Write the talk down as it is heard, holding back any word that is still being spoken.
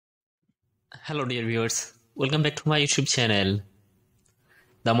Hello dear viewers, welcome back to my YouTube channel.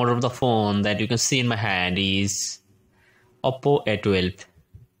 The model of the phone that you can see in my hand is Oppo a12.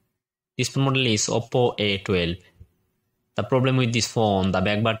 This model is Oppo a12. The problem with this phone, the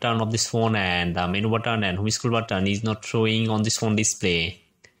back button of this phone and the menu button and home scroll button is not showing on this phone display.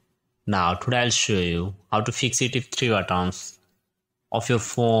 Now today I'll show you how to fix it if three buttons of your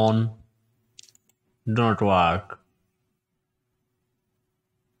phone do not work.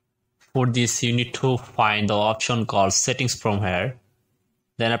 For this you need to find the option called settings from here.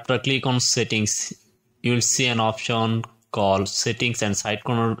 Then after click on settings, you will see an option called settings and side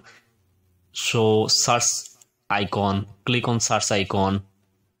corner show search icon. Click on search icon.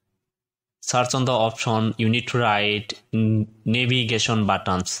 Search on the option. You need to write navigation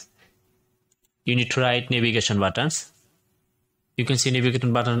buttons. You need to write navigation buttons. You can see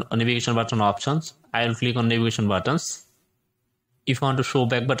navigation button options. I will click on navigation buttons. If you want to show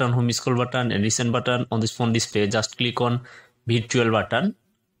back button, home scroll button and recent button on this phone display, just click on virtual button.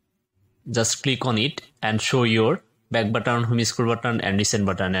 Just click on it and show your back button, home scroll button and recent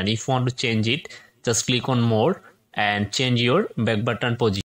button. And if you want to change it, just click on more and change your back button position.